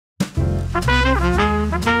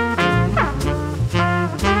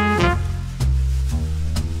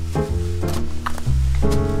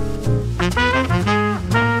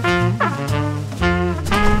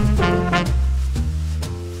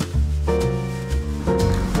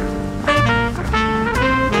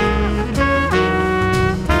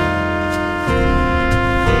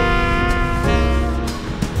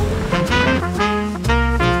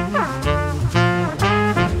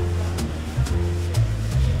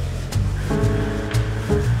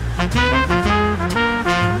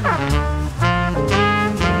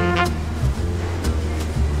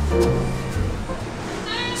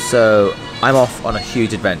So I'm off on a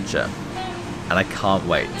huge adventure and I can't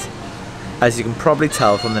wait. As you can probably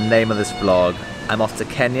tell from the name of this vlog, I'm off to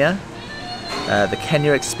Kenya. The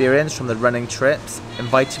Kenya experience from the running trips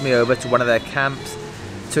invited me over to one of their camps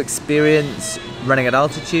to experience running at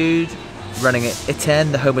altitude, running at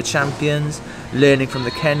Iten, the home of champions, learning from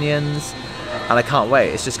the Kenyans, and I can't wait.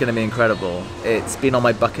 It's just going to be incredible. It's been on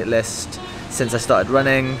my bucket list since I started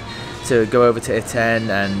running, to go over to Iten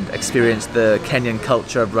and experience the Kenyan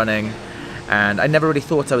culture of running, and I never really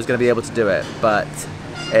thought I was going to be able to do it, but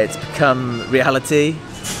it's become reality.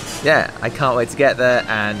 Yeah, I can't wait to get there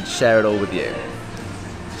and share it all with you.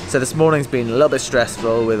 So this morning's been a little bit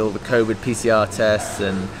stressful with all the COVID PCR tests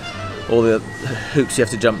and all the hoops you have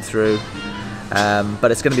to jump through, but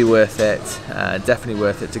it's going to be worth it, definitely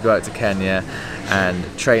worth it to go out to Kenya and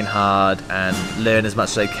train hard and learn as much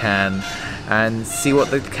as I can and see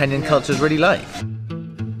what the Kenyan culture is really like.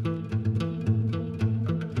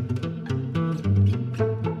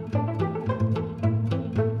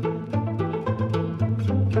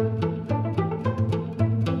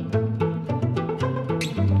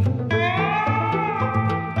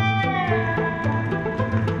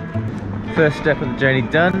 First step of the journey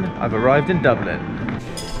done, I've arrived in Dublin.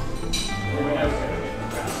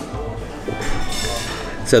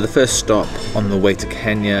 So the first stop on the way to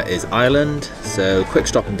Kenya is Ireland, so quick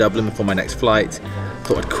stop in Dublin before my next flight.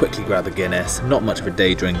 Thought I'd quickly grab a Guinness, not much of a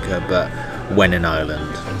day drinker, but when in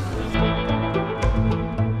Ireland.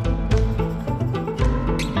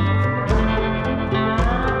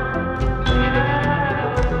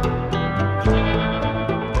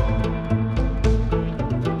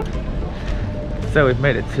 So we've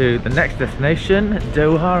made it to the next destination,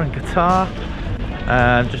 Doha in Qatar.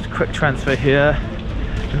 Just a quick transfer here,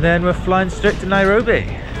 and then we're flying straight to Nairobi.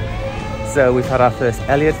 So we've had our first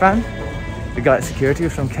Elliot van. The guy at security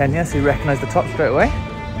was from Kenya, so he recognised the top straight away,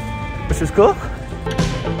 which was cool.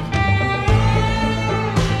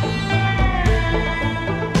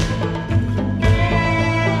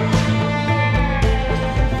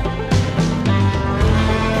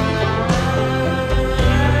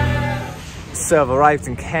 So I've arrived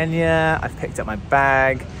in Kenya, I've picked up my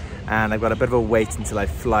bag, and I've got a bit of a wait until I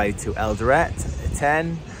fly to Eldoret at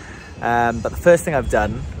 10. But the first thing I've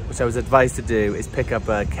done, which I was advised to do, is pick up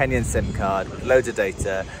a Kenyan SIM card with loads of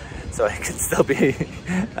data so I can still be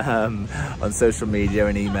on social media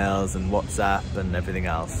and emails and WhatsApp and everything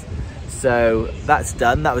else. So that's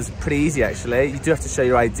done. That was pretty easy actually. You do have to show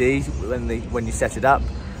your ID when you set it up,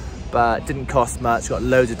 but it didn't cost much, got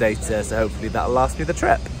loads of data, so hopefully that'll last me the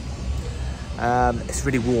trip. It's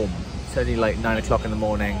really warm. It's only like 9 o'clock in the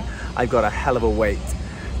morning. I've got a hell of a wait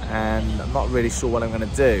and I'm not really sure what I'm going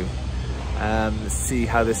to do. See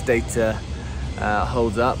how this data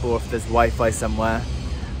holds up, or if there's Wi-Fi somewhere,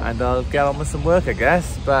 and I'll get on with some work I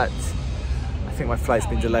guess, but I think my flight's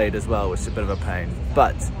been delayed as well, which is a bit of a pain,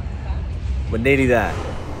 but we're nearly there.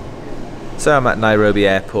 So I'm at Nairobi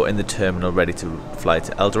airport in the terminal ready to fly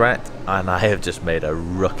to Eldoret, and I have just made a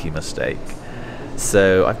rookie mistake.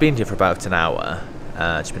 So I've been here for about an hour,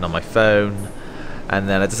 just been on my phone, and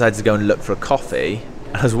then I decided to go and look for a coffee,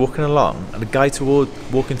 and I was walking along and a guy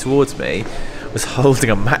walking towards me was holding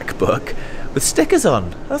a MacBook with stickers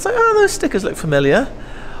on. I was like, oh, those stickers look familiar.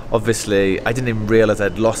 Obviously I didn't even realise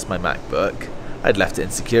I'd lost my MacBook. I'd left it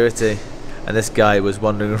in security, and this guy was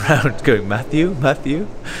wandering around going, Matthew, Matthew.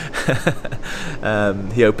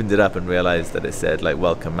 He opened it up and realised that it said like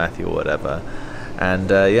welcome Matthew or whatever. And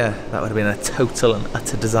yeah, that would have been a total and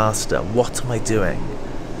utter disaster. What am I doing?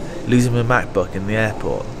 Losing my MacBook in the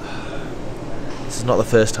airport. This is not the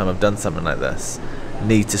first time I've done something like this.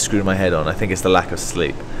 Need to screw my head on. I think it's the lack of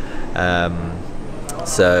sleep.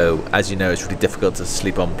 So, as you know, it's really difficult to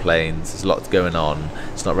sleep on planes. There's a lot going on.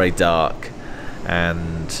 It's not very dark.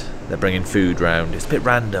 And they're bringing food round. It's a bit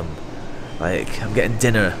random. Like, I'm getting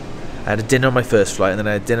dinner. I had a dinner on my first flight, and then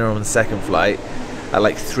I had dinner on the second flight at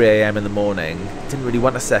like 3 AM in the morning. Didn't really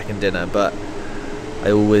want a second dinner, but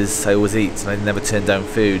I always eat, and I never turn down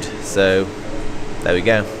food, so there we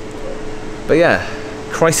go. But yeah,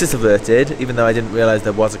 crisis averted, even though I didn't realize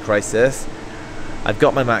there was a crisis. I've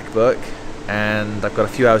got my MacBook and I've got a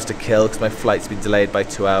few hours to kill because my flight's been delayed by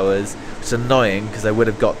 2 hours, which is annoying because I would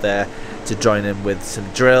have got there to join in with some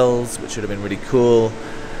drills, which would have been really cool.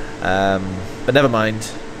 But never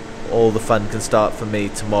mind, all the fun can start for me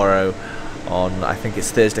tomorrow on, I think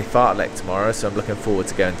it's Thursday fartlek tomorrow, so I'm looking forward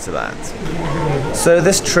to going to that. So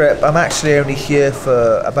this trip, I'm actually only here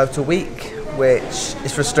for about a week, which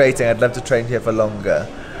is frustrating. I'd love to train here for longer.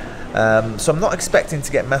 So I'm not expecting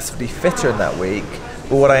to get massively fitter in that week,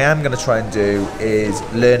 but what I am going to try and do is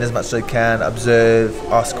learn as much as I can, observe,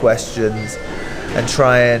 ask questions, and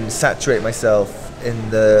try and saturate myself in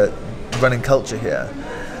the running culture here.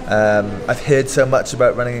 I've heard so much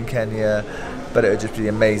about running in Kenya, but it would just be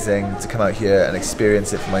amazing to come out here and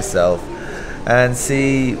experience it for myself and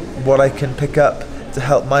see what I can pick up to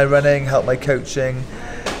help my running, help my coaching,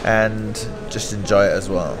 and just enjoy it as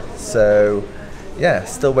well. So yeah,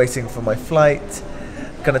 still waiting for my flight.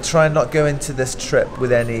 Gonna try and not go into this trip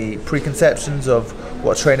with any preconceptions of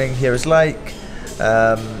what training here is like.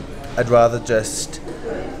 I'd rather just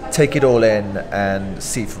take it all in and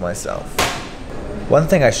see for myself. One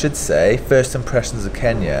thing I should say, first impressions of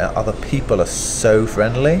Kenya are the people are so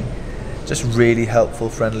friendly, just really helpful,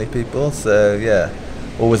 friendly people. So yeah,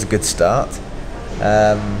 always a good start.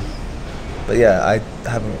 But yeah, I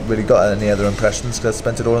haven't really got any other impressions because I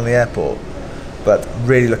spent it all in the airport. But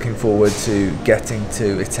really looking forward to getting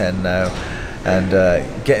to Iten now and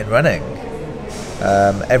getting running.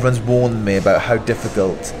 Everyone's warned me about how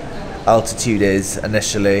difficult altitude is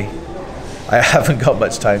initially. I haven't got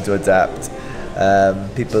much time to adapt.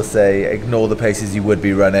 People say ignore the paces you would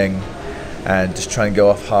be running and just try and go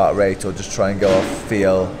off heart rate or just try and go off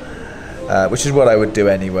feel, which is what I would do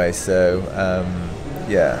anyway. So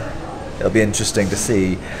yeah, it'll be interesting to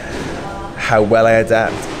see how well I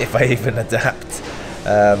adapt, if I even adapt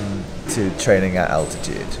to training at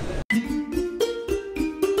altitude.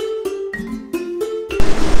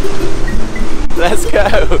 Let's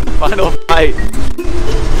go, final fight.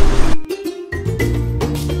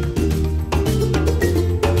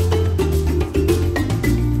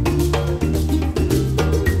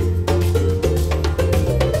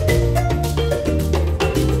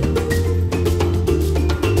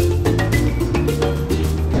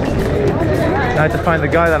 I had to find the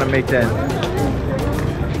guy that I'm meeting.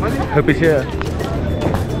 Hope he's here.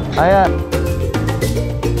 Hiya.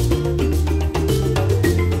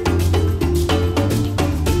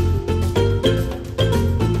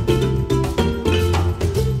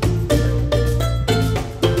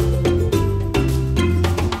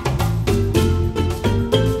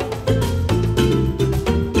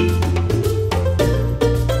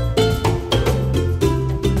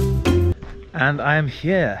 And I am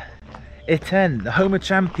here. Iten, the home of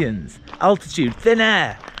champions, altitude, thin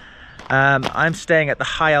air. I'm staying at the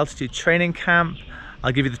high altitude training camp.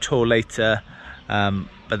 I'll give you the tour later,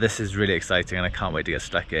 but this is really exciting and I can't wait to get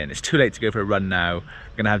stuck in. It's too late to go for a run now.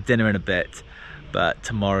 We're gonna have dinner in a bit, but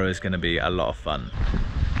tomorrow is gonna be a lot of fun.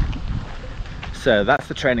 So that's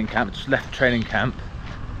the training camp, just left the training camp,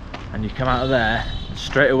 and you come out of there, and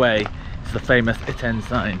straight away, it's the famous Iten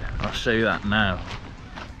sign. I'll show you that now.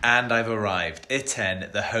 And I've arrived,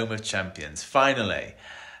 Iten, the home of champions, finally.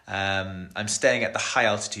 I'm staying at the high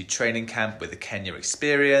altitude training camp with the Kenya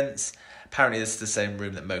experience. Apparently this is the same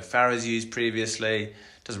room that Mo Farah's used previously.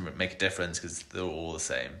 Doesn't make a difference because they're all the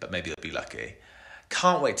same, but maybe I'll be lucky.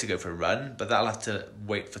 Can't wait to go for a run, but that'll have to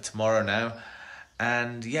wait for tomorrow now.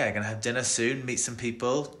 And yeah, gonna have dinner soon, meet some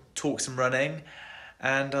people, talk some running,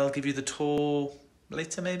 and I'll give you the tour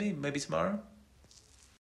later maybe tomorrow.